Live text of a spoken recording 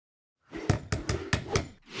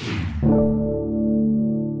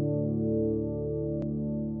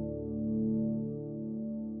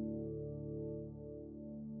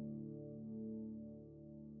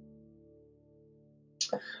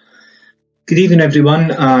Good evening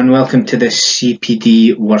everyone and welcome to this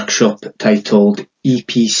CPD workshop titled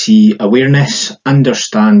EPC Awareness,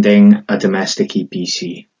 Understanding a Domestic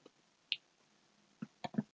EPC.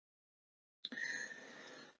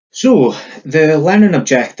 So the learning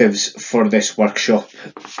objectives for this workshop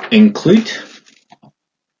include: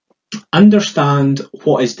 understand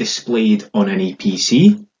what is displayed on an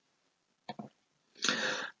EPC,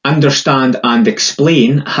 understand and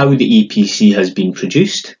explain how the EPC has been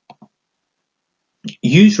produced,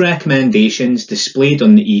 use recommendations displayed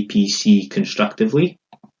on the EPC constructively,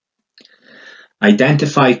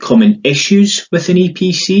 identify common issues with an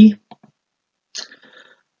EPC,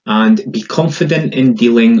 and be confident in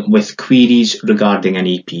dealing with queries regarding an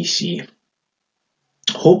EPC.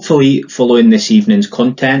 Hopefully, following this evening's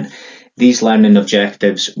content, these learning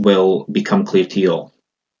objectives will become clear to you all.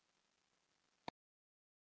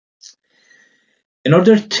 In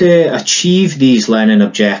order to achieve these learning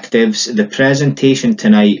objectives, the presentation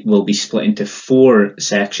tonight will be split into 4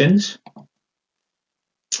 sections.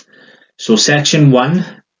 So section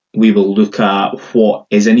 1, we will look at what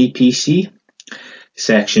is an EPC.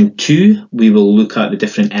 Section 2, we will look at the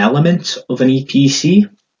different elements of an EPC.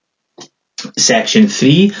 Section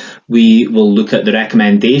 3, we will look at the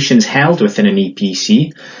recommendations held within an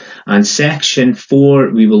EPC. And section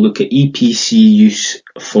 4, we will look at EPC use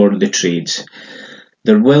for the trades.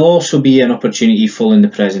 There will also be an opportunity following the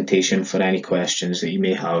presentation for any questions that you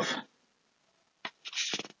may have.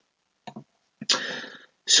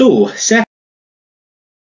 So, section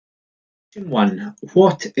 1,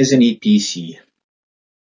 what is an EPC?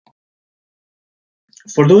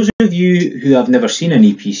 For those of you who have never seen an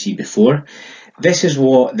EPC before, this is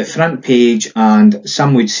what the front page, and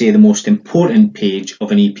some would say the most important page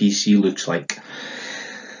of an EPC, looks like.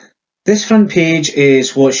 This front page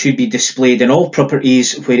is what should be displayed in all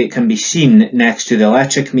properties where it can be seen next to the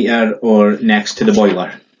electric meter or next to the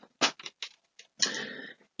boiler.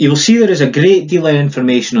 You'll see there is a great deal of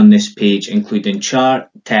information on this page, including chart,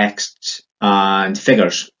 texts and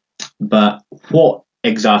figures. But what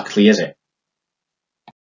exactly is it?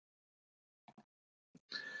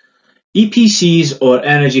 EPCs, or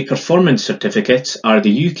Energy Performance Certificates, are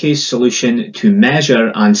the UK's solution to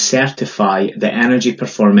measure and certify the energy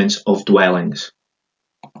performance of dwellings.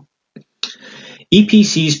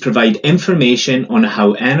 EPCs provide information on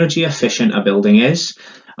how energy efficient a building is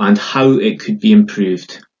and how it could be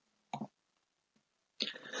improved.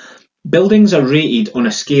 Buildings are rated on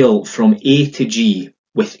a scale from A to G,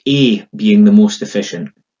 with A being the most efficient.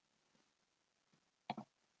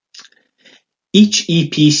 Each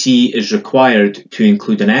EPC is required to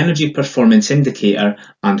include an energy performance indicator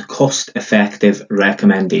and cost-effective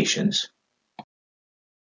recommendations.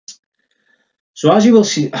 So as you will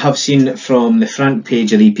have seen from the front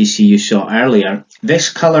page of the EPC you saw earlier, this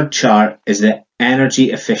coloured chart is the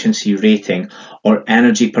energy efficiency rating or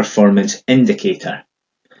energy performance indicator.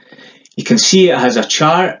 You can see it has a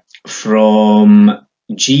chart from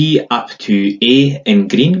G up to A in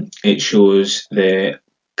green. It shows the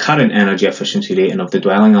current energy efficiency rating of the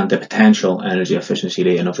dwelling and the potential energy efficiency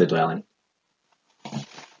rating of the dwelling.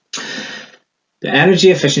 The energy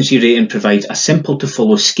efficiency rating provides a simple to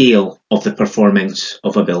follow scale of the performance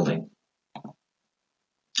of a building.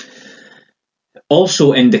 It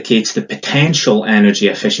also indicates the potential energy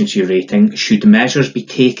efficiency rating should measures be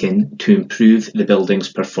taken to improve the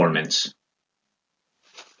building's performance.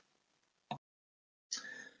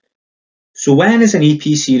 So when is an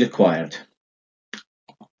EPC required?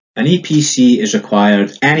 An EPC is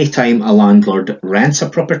required anytime a landlord rents a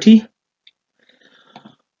property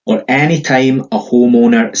or anytime a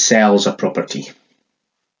homeowner sells a property.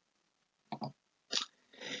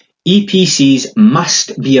 EPCs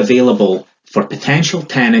must be available for potential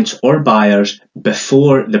tenants or buyers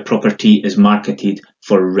before the property is marketed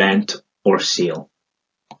for rent or sale.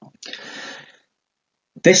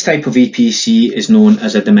 This type of EPC is known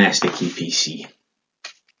as a domestic EPC.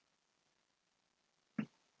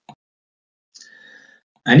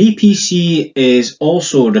 An EPC is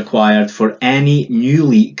also required for any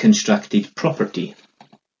newly constructed property.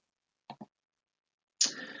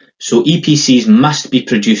 So EPCs must be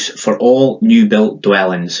produced for all new built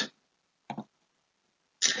dwellings.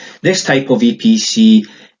 This type of EPC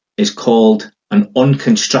is called an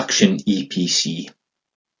on-construction EPC.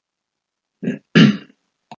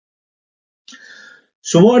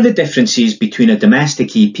 So what are the differences between a domestic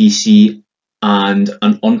EPC and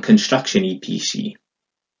an on-construction EPC?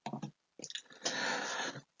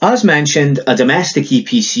 As mentioned, a domestic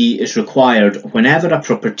EPC is required whenever a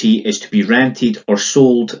property is to be rented or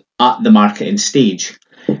sold at the marketing stage.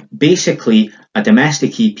 Basically, a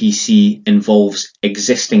domestic EPC involves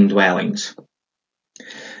existing dwellings.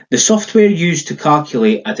 The software used to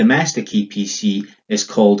calculate a domestic EPC is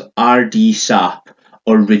called RDSAP,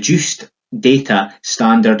 or Reduced Data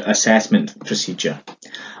Standard Assessment Procedure,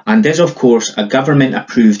 and is of course a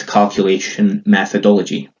government-approved calculation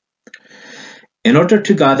methodology. In order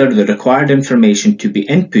to gather the required information to be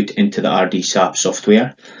input into the RDSAP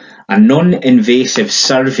software, a non-invasive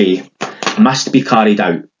survey must be carried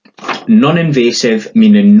out. Non-invasive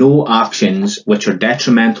meaning no actions which are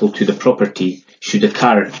detrimental to the property should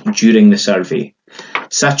occur during the survey,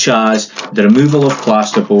 such as the removal of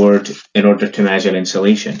plasterboard in order to measure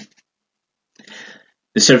insulation.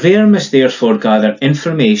 The surveyor must therefore gather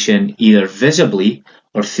information either visibly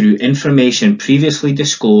or through information previously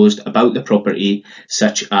disclosed about the property,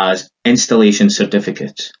 such as installation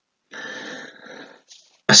certificates.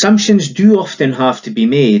 Assumptions do often have to be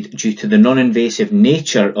made due to the non-invasive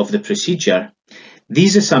nature of the procedure.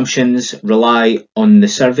 These assumptions rely on the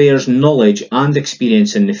surveyor's knowledge and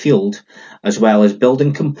experience in the field, as well as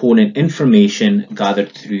building component information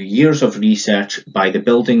gathered through years of research by the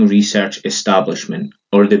Building Research Establishment,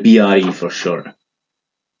 or the BRE for short.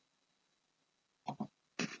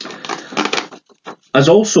 As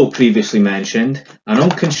also previously mentioned, an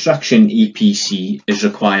on-construction EPC is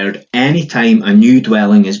required any time a new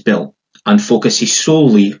dwelling is built and focuses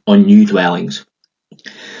solely on new dwellings.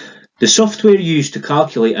 The software used to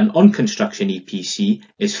calculate an on-construction EPC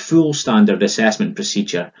is Full Standard Assessment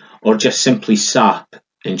Procedure, or just simply SAP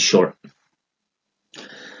in short.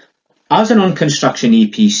 As an on-construction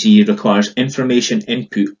EPC requires information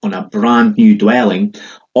input on a brand new dwelling,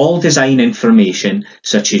 all design information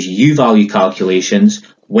such as U-value calculations,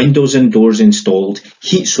 windows and doors installed,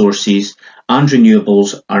 heat sources and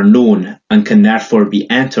renewables are known and can therefore be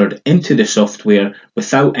entered into the software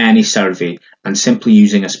without any survey and simply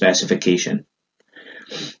using a specification.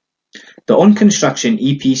 The on-construction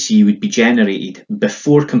EPC would be generated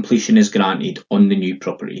before completion is granted on the new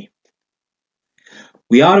property.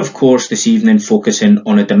 We are, of course, this evening focusing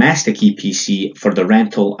on a domestic EPC for the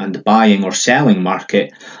rental and buying or selling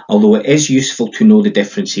market, although it is useful to know the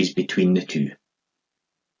differences between the two.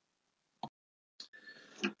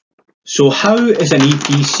 So how is an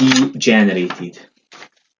EPC generated?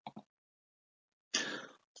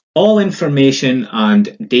 All information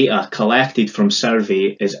and data collected from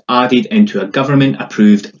survey is added into a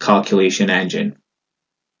government-approved calculation engine.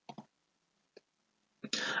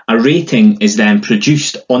 A rating is then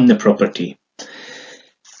produced on the property.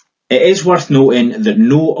 It is worth noting that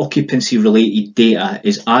no occupancy-related data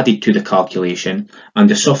is added to the calculation, and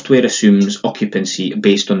the software assumes occupancy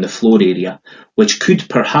based on the floor area, which could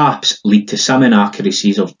perhaps lead to some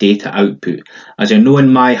inaccuracies of data output. As I know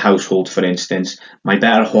in my household, for instance, my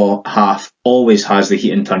better half always has the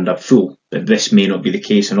heating turned up full, but this may not be the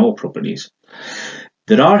case in all properties.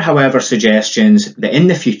 There are, however, suggestions that in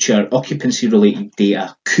the future occupancy-related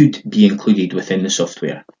data could be included within the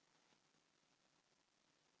software.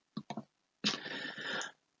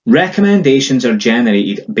 Recommendations are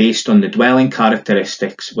generated based on the dwelling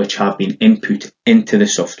characteristics which have been input into the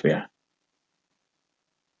software.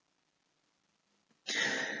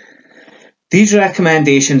 These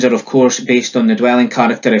recommendations are, of course, based on the dwelling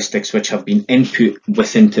characteristics which have been input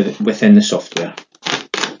within the software.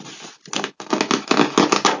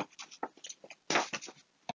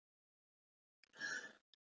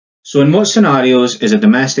 So in what scenarios is a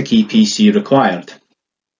domestic EPC required?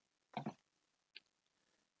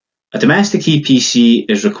 A domestic EPC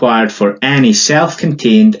is required for any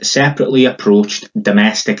self-contained, separately approached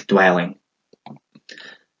domestic dwelling.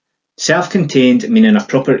 Self-contained meaning a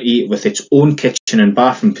property with its own kitchen and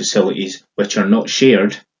bathroom facilities which are not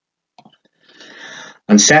shared,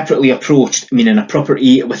 and separately approached meaning a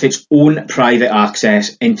property with its own private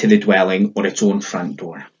access into the dwelling or its own front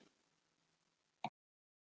door.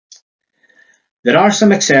 There are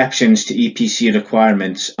some exceptions to EPC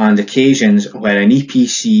requirements and occasions where an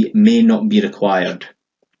EPC may not be required.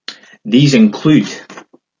 These include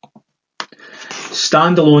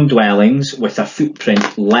standalone dwellings with a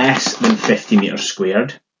footprint less than 50 metres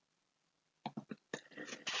squared,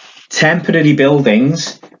 temporary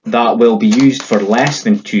buildings that will be used for less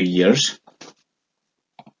than 2 years,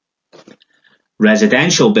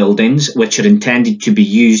 residential buildings which are intended to be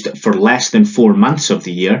used for less than 4 months of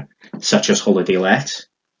the year, such as holiday lets,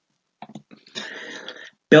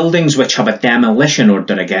 buildings which have a demolition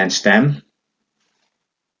order against them,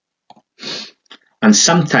 and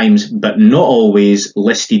sometimes, but not always,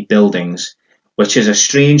 listed buildings, which is a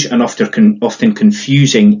strange and often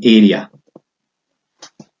confusing area.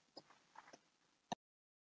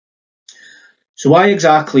 So why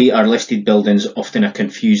exactly are listed buildings often a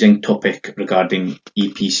confusing topic regarding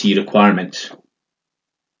EPC requirements?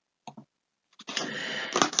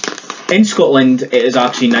 In Scotland, it is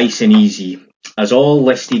actually nice and easy, as all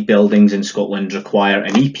listed buildings in Scotland require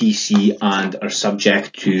an EPC and are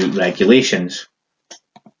subject to regulations.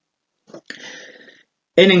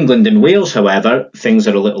 In England and Wales, however, things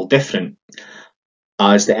are a little different,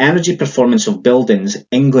 as the Energy Performance of Buildings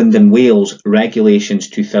England and Wales Regulations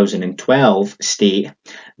 2012 state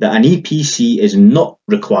that an EPC is not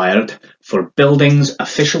required for buildings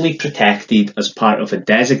officially protected as part of a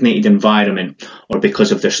designated environment or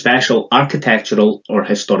because of their special architectural or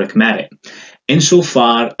historic merit,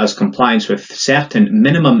 insofar as compliance with certain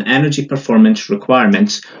minimum energy performance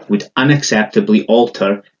requirements would unacceptably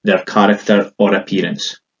alter their character or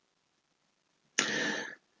appearance.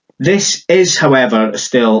 This is, however,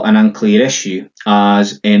 still an unclear issue,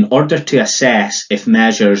 as in order to assess if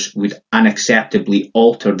measures would unacceptably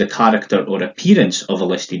alter the character or appearance of a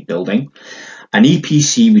listed building, an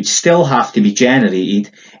EPC would still have to be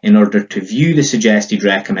generated in order to view the suggested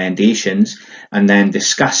recommendations and then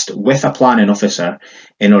discussed with a planning officer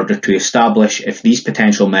in order to establish if these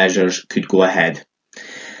potential measures could go ahead.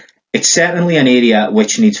 It's certainly an area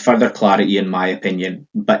which needs further clarity in my opinion,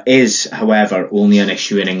 but is, however, only an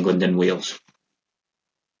issue in England and Wales.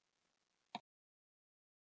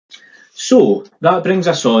 So, that brings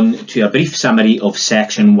us on to a brief summary of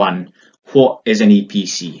Section 1. What is an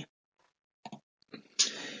EPC?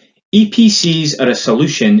 EPCs are a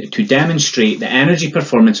solution to demonstrate the energy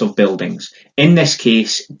performance of buildings, in this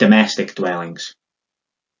case, domestic dwellings.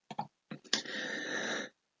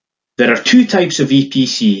 There are two types of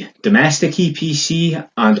EPC, domestic EPC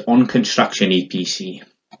and on-construction EPC.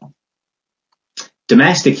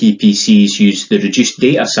 Domestic EPCs use the reduced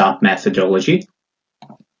data SAP methodology.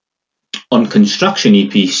 On-construction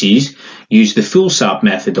EPCs use the full SAP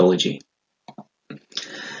methodology.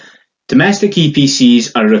 Domestic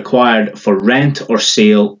EPCs are required for rent or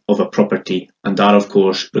sale of a property and are of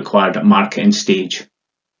course required at marketing stage.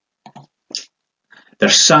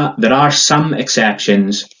 There are some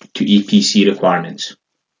exceptions to EPC requirements.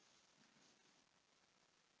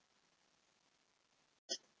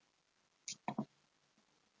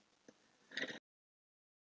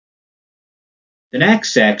 The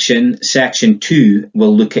next section, Section 2,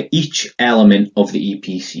 will look at each element of the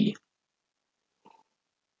EPC.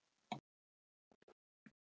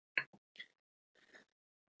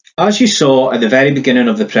 As you saw at the very beginning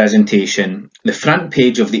of the presentation, the front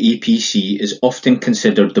page of the EPC is often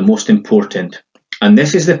considered the most important, and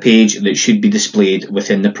this is the page that should be displayed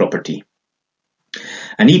within the property.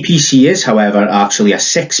 An EPC is, however, actually a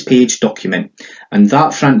 6-page document, and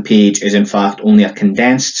that front page is in fact only a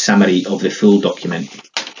condensed summary of the full document.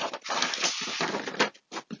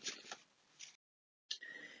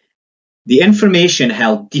 The information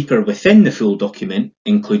held deeper within the full document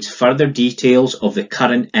includes further details of the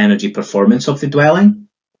current energy performance of the dwelling,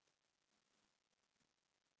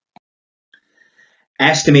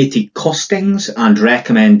 estimated costings and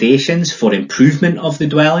recommendations for improvement of the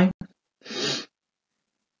dwelling,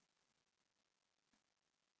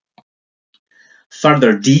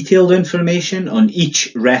 further detailed information on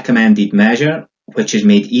each recommended measure, which is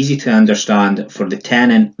made easy to understand for the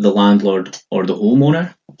tenant, the landlord or the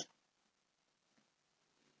homeowner,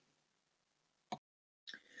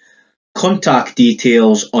 contact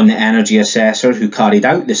details on the energy assessor who carried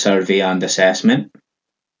out the survey and assessment,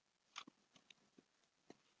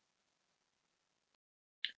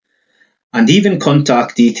 and even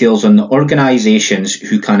contact details on the organisations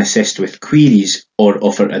who can assist with queries or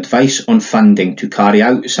offer advice on funding to carry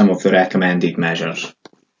out some of the recommended measures.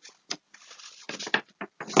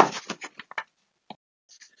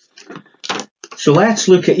 So let's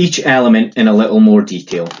look at each element in a little more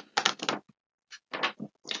detail.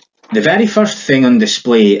 The very first thing on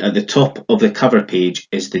display at the top of the cover page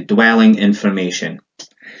is the dwelling information.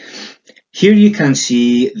 Here you can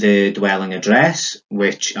see the dwelling address,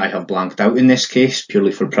 which I have blanked out in this case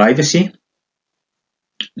purely for privacy.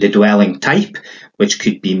 The dwelling type, which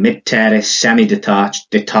could be mid-terrace, semi-detached,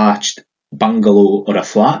 detached, bungalow or a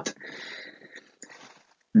flat.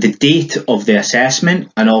 The date of the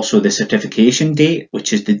assessment and also the certification date,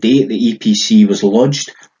 which is the date the EPC was lodged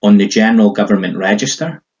on the General Government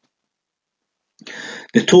Register.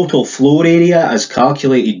 The total floor area as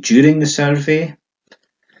calculated during the survey,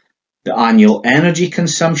 the annual energy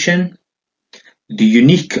consumption, the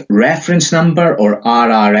unique reference number or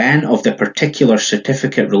RRN of the particular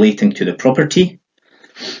certificate relating to the property,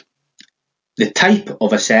 the type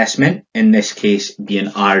of assessment, in this case being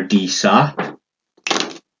RD-SAP,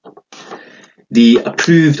 the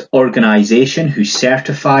approved organisation who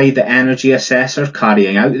certify the energy assessor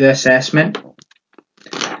carrying out the assessment,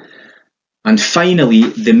 and finally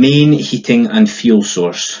the main heating and fuel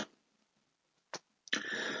source.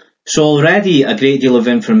 So already a great deal of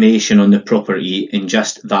information on the property in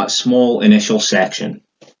just that small initial section.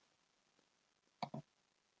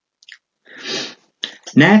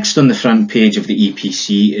 Next on the front page of the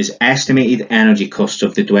EPC is estimated energy costs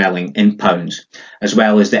of the dwelling in pounds, as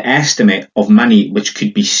well as the estimate of money which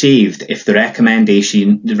could be saved if the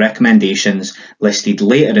recommendations listed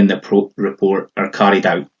later in the report are carried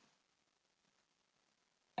out.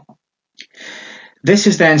 This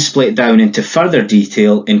is then split down into further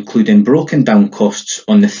detail, including broken down costs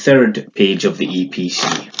on the third page of the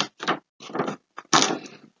EPC.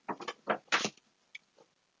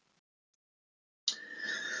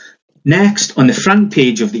 Next, on the front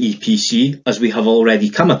page of the EPC, as we have already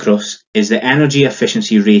come across, is the energy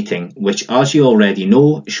efficiency rating, which, as you already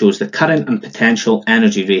know, shows the current and potential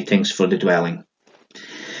energy ratings for the dwelling.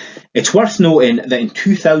 It's worth noting that in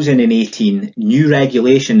 2018, new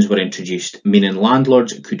regulations were introduced, meaning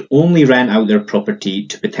landlords could only rent out their property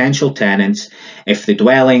to potential tenants if the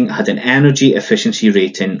dwelling had an energy efficiency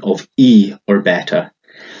rating of E or better.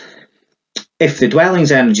 If the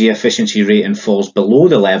dwelling's energy efficiency rating falls below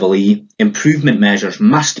the level E, improvement measures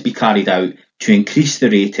must be carried out to increase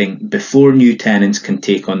the rating before new tenants can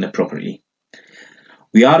take on the property.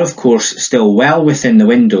 We are, of course, still well within the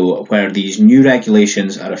window where these new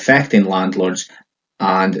regulations are affecting landlords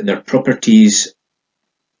and their properties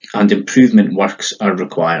and improvement works are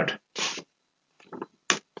required.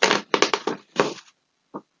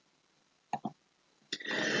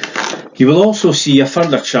 You will also see a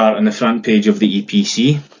further chart on the front page of the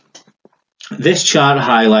EPC. This chart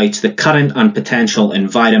highlights the current and potential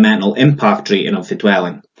environmental impact rating of the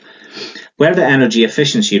dwelling. Where the energy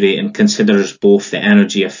efficiency rating considers both the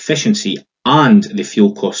energy efficiency and the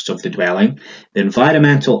fuel costs of the dwelling, the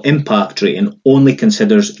environmental impact rating only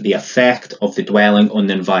considers the effect of the dwelling on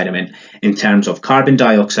the environment in terms of carbon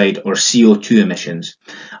dioxide or CO2 emissions,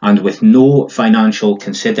 and with no financial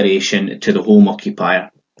consideration to the home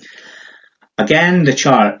occupier. Again, the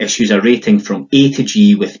chart issues a rating from A to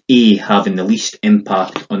G, with A having the least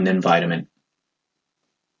impact on the environment.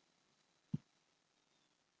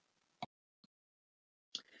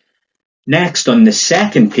 Next, on the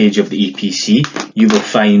second page of the EPC, you will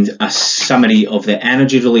find a summary of the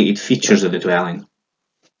energy-related features of the dwelling.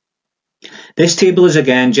 This table is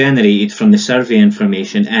again generated from the survey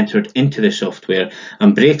information entered into the software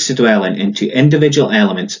and breaks the dwelling into individual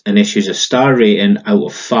elements and issues a star rating out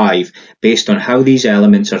of 5 based on how these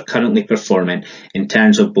elements are currently performing in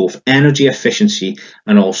terms of both energy efficiency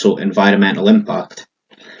and also environmental impact.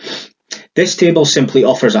 This table simply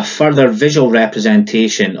offers a further visual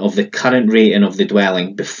representation of the current rating of the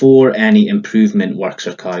dwelling before any improvement works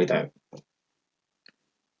are carried out.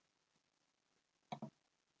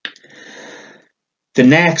 The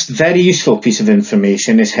next very useful piece of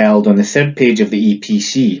information is held on the third page of the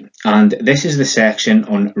EPC, and this is the section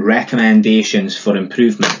on recommendations for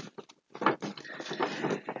improvement.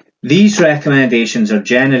 These recommendations are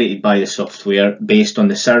generated by the software based on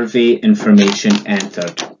the survey information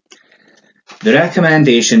entered. The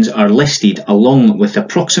recommendations are listed along with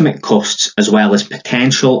approximate costs as well as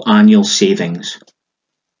potential annual savings.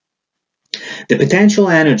 The potential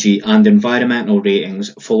energy and environmental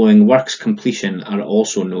ratings following works completion are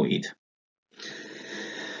also noted.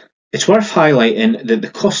 It's worth highlighting that the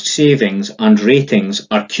cost savings and ratings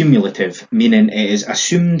are cumulative, meaning it is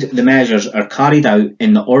assumed the measures are carried out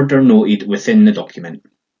in the order noted within the document.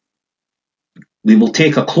 We will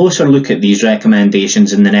take a closer look at these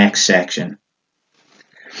recommendations in the next section.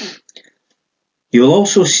 You will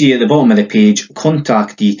also see at the bottom of the page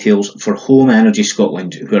contact details for Home Energy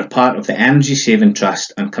Scotland, who are part of the Energy Saving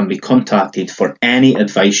Trust and can be contacted for any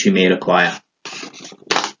advice you may require.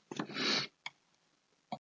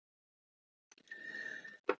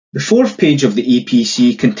 The fourth page of the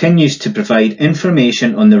EPC continues to provide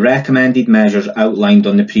information on the recommended measures outlined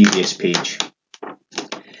on the previous page.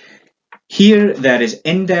 Here there is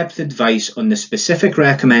in-depth advice on the specific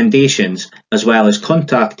recommendations as well as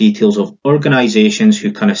contact details of organisations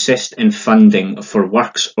who can assist in funding for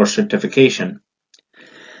works or certification.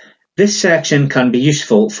 This section can be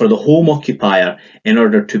useful for the home occupier in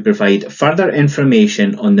order to provide further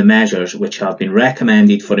information on the measures which have been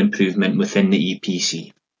recommended for improvement within the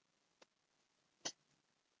EPC.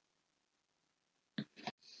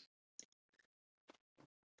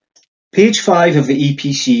 Page 5 of the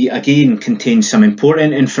EPC again contains some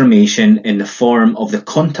important information in the form of the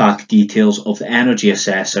contact details of the energy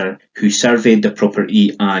assessor who surveyed the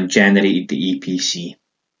property and generated the EPC.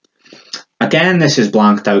 Again, this is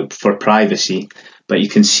blanked out for privacy, but you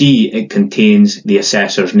can see it contains the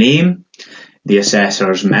assessor's name, the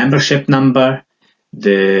assessor's membership number,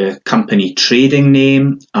 the company trading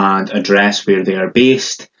name and address where they are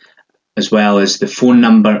based, as well as the phone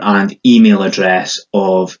number and email address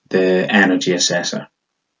of the energy assessor.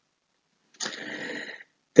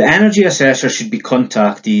 The energy assessor should be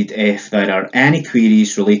contacted if there are any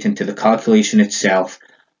queries relating to the calculation itself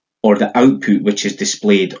or the output which is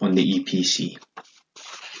displayed on the EPC.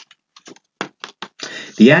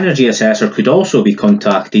 The energy assessor could also be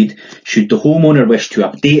contacted should the homeowner wish to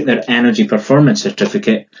update their energy performance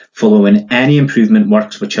certificate following any improvement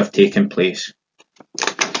works which have taken place.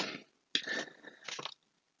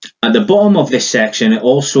 At the bottom of this section, it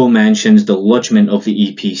also mentions the lodgement of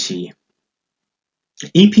the EPC.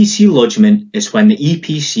 EPC lodgement is when the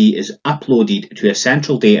EPC is uploaded to a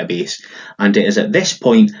central database, and it is at this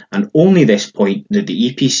point and only this point that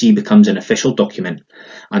the EPC becomes an official document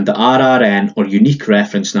and the RRN or unique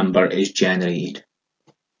reference number is generated.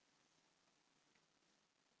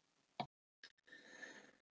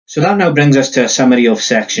 So that now brings us to a summary of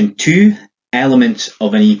section 2, elements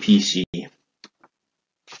of an EPC.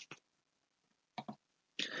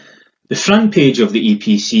 The front page of the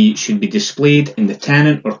EPC should be displayed in the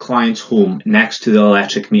tenant or client's home next to the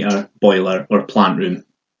electric meter, boiler or plant room.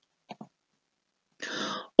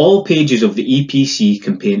 All pages of the EPC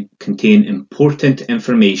contain important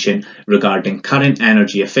information regarding current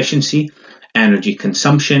energy efficiency, energy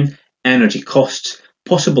consumption, energy costs,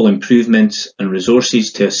 possible improvements and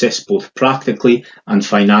resources to assist both practically and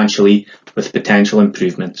financially with potential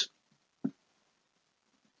improvements.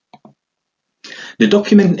 The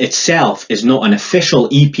document itself is not an official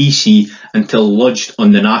EPC until lodged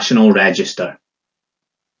on the National Register.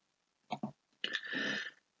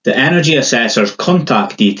 The energy assessor's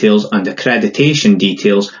contact details and accreditation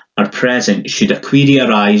details are present should a query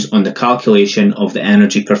arise on the calculation of the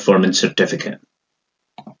energy performance certificate.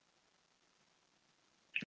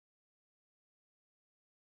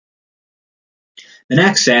 The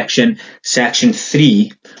next section, section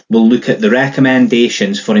 3, will look at the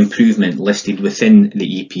recommendations for improvement listed within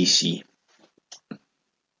the EPC.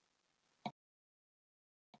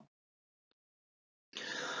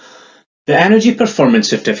 The Energy Performance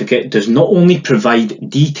Certificate does not only provide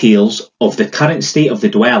details of the current state of the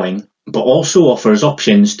dwelling, but also offers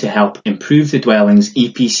options to help improve the dwelling's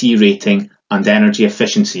EPC rating and energy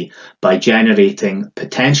efficiency by generating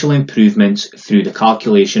potential improvements through the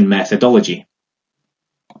calculation methodology.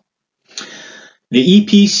 The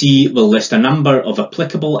EPC will list a number of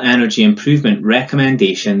applicable energy improvement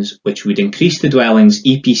recommendations which would increase the dwelling's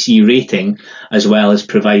EPC rating as well as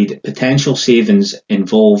provide potential savings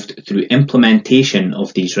involved through implementation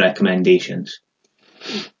of these recommendations.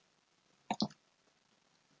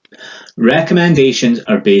 Recommendations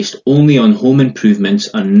are based only on home improvements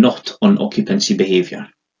and not on occupancy behaviour.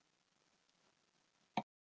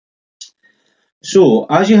 So,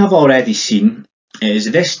 as you have already seen, it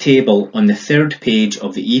is this table on the third page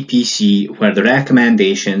of the EPC where the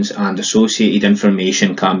recommendations and associated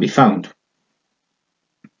information can be found.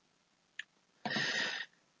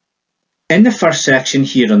 In the first section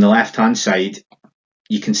here on the left hand side,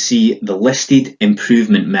 you can see the listed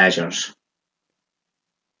improvement measures.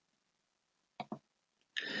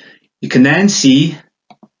 You can then see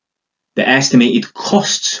the estimated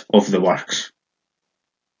costs of the works.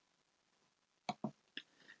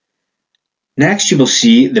 Next, you will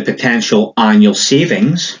see the potential annual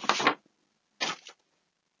savings.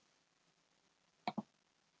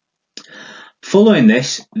 Following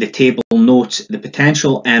this, the table notes the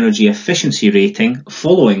potential energy efficiency rating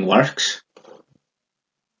following works.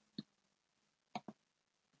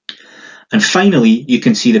 And finally, you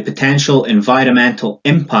can see the potential environmental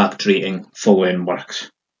impact rating following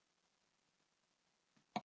works.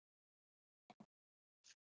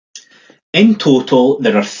 In total,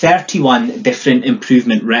 there are 31 different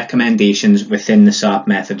improvement recommendations within the SAP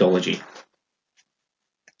methodology.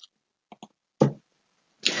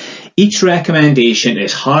 Each recommendation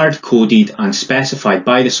is hard-coded and specified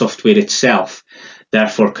by the software itself,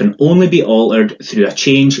 therefore can only be altered through a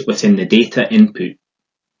change within the data input.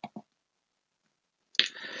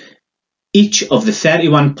 Each of the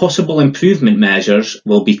 31 possible improvement measures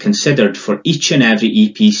will be considered for each and every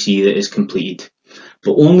EPC that is completed,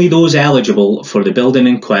 but only those eligible for the building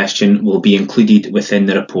in question will be included within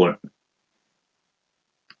the report.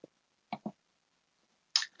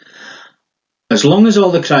 As long as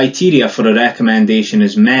all the criteria for a recommendation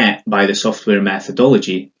is met by the software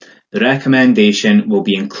methodology, the recommendation will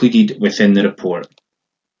be included within the report.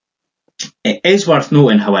 It is worth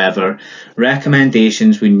noting, however,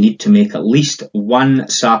 recommendations would need to make at least one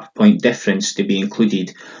SAP point difference to be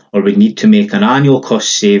included, or would need to make an annual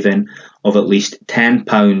cost saving of at least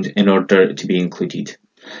 £10 in order to be included.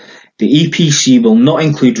 The EPC will not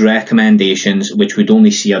include recommendations which would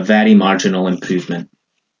only see a very marginal improvement.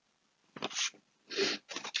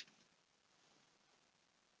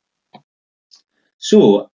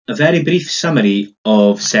 So, a very brief summary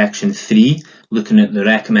of Section 3, looking at the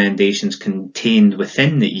recommendations contained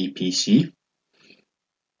within the EPC.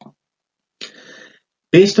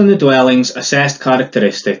 Based on the dwelling's assessed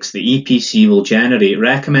characteristics, the EPC will generate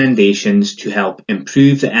recommendations to help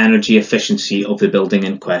improve the energy efficiency of the building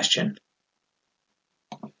in question.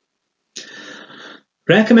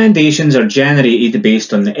 Recommendations are generated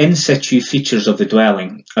based on the in situ features of the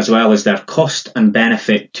dwelling, as well as their cost and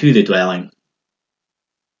benefit to the dwelling.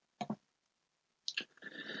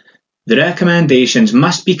 The recommendations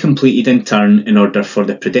must be completed in turn in order for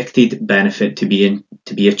the predicted benefit to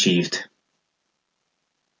be achieved.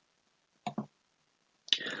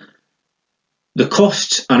 The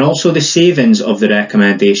costs and also the savings of the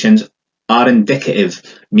recommendations are indicative,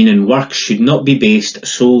 meaning work should not be based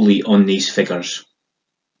solely on these figures.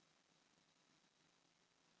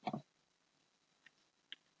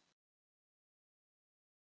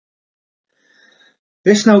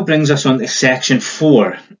 This now brings us on to Section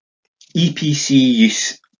 4, EPC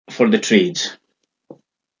use for the trades.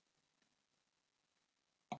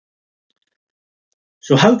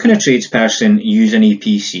 So how can a tradesperson use an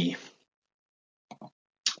EPC?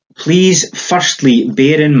 Please firstly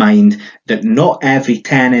bear in mind that not every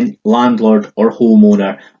tenant, landlord or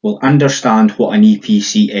homeowner will understand what an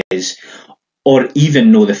EPC is, or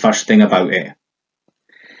even know the first thing about it.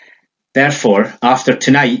 Therefore, after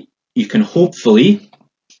tonight, you can hopefully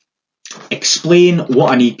explain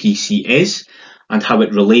what an EPC is and how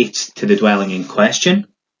it relates to the dwelling in question.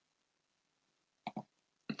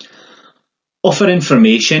 Offer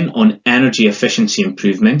information on energy efficiency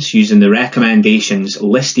improvements using the recommendations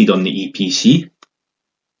listed on the EPC.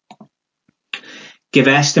 Give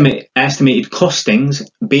estimated costings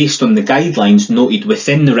based on the guidelines noted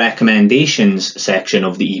within the recommendations section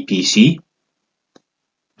of the EPC.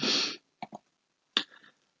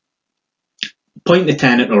 Point the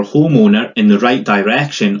tenant or homeowner in the right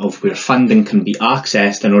direction of where funding can be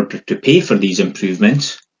accessed in order to pay for these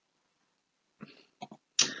improvements.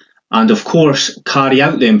 And of course, carry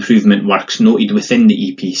out the improvement works noted within the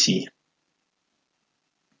EPC.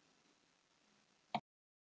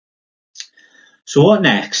 So what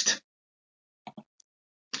next?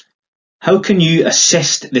 How can you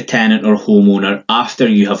assist the tenant or homeowner after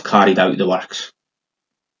you have carried out the works?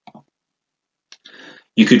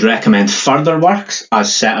 You could recommend further works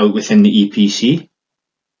as set out within the EPC.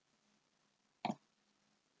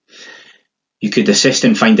 You could assist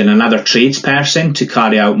in finding another tradesperson to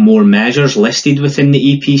carry out more measures listed within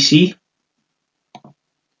the EPC.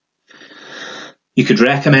 You could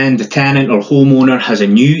recommend the tenant or homeowner has a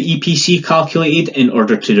new EPC calculated in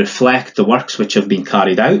order to reflect the works which have been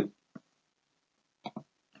carried out.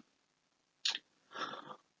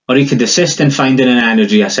 Or you could assist in finding an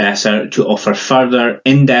energy assessor to offer further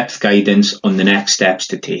in-depth guidance on the next steps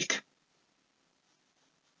to take.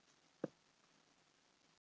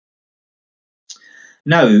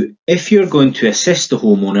 Now, if you're going to assist the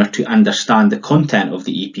homeowner to understand the content of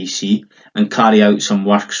the EPC and carry out some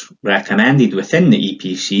works recommended within the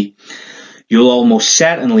EPC, you'll almost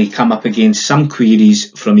certainly come up against some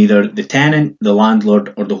queries from either the tenant, the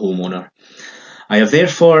landlord or the homeowner. I have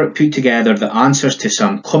therefore put together the answers to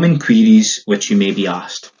some common queries which you may be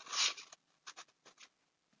asked.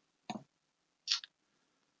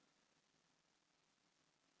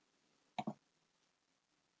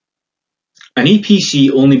 An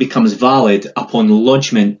EPC only becomes valid upon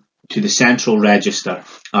lodgement to the central register,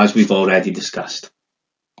 as we've already discussed.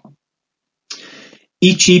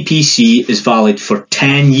 Each EPC is valid for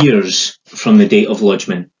 10 years from the date of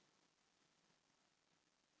lodgement.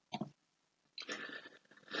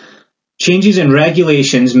 Changes in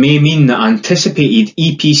regulations may mean that anticipated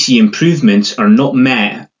EPC improvements are not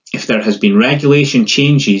met if there has been regulation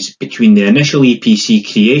changes between the initial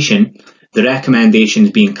EPC creation, the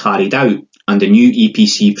recommendations being carried out, and the new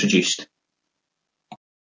EPC produced.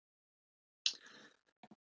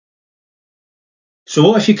 So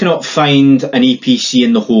what if you cannot find an EPC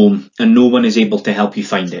in the home and no one is able to help you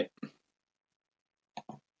find it?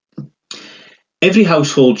 Every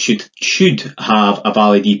household should have a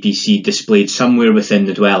valid EPC displayed somewhere within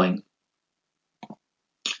the dwelling.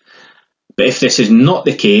 But if this is not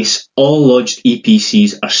the case, all lodged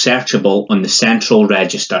EPCs are searchable on the central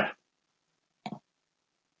register.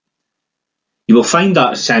 You will find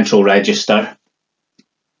that central register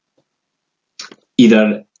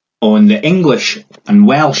either on the English and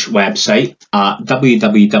Welsh website at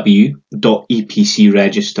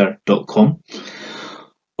www.epcregister.com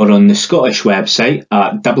or on the Scottish website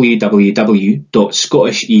at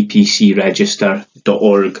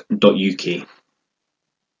www.scottishepcregister.org.uk.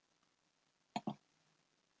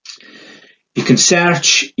 You can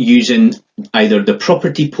search using either the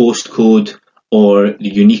property postcode or the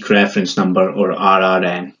unique reference number, or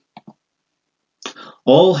RRN.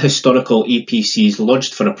 All historical EPCs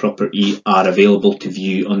lodged for a property are available to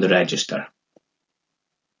view on the register.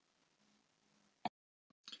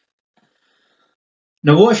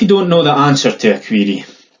 Now, what if you don't know the answer to a query?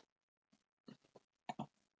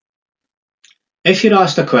 If you're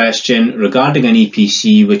asked a question regarding an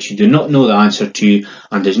EPC which you do not know the answer to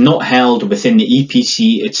and is not held within the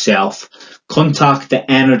EPC itself, contact the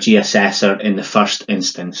energy assessor in the first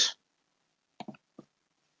instance.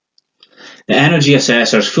 The energy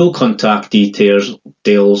assessor's full contact details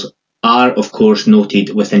are, of course,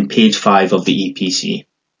 noted within page 5 of the EPC.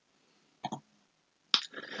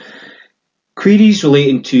 Queries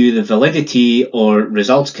relating to the validity or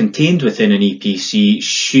results contained within an EPC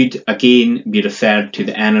should again be referred to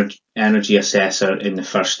the energy assessor in the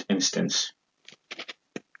first instance.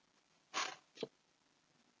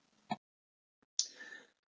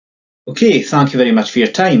 Okay, thank you very much for your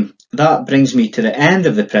time. That brings me to the end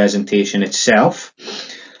of the presentation itself.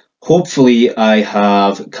 Hopefully I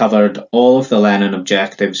have covered all of the learning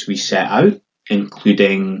objectives we set out,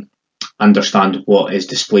 including understand what is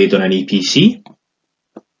displayed on an EPC,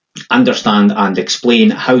 understand and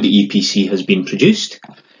explain how the EPC has been produced,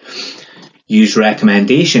 use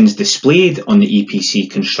recommendations displayed on the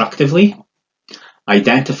EPC constructively,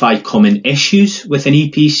 identify common issues with an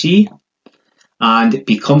EPC, and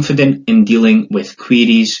be confident in dealing with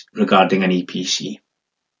queries regarding an EPC.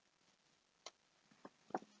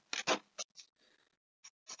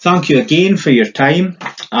 Thank you again for your time.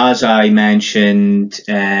 As I mentioned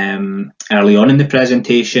early on in the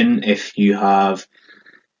presentation, if you have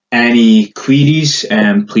any queries,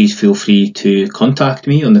 please feel free to contact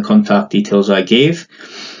me on the contact details I gave.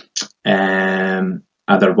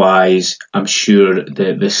 Otherwise, I'm sure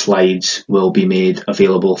that the slides will be made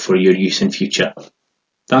available for your use in future.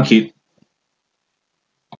 Thank you.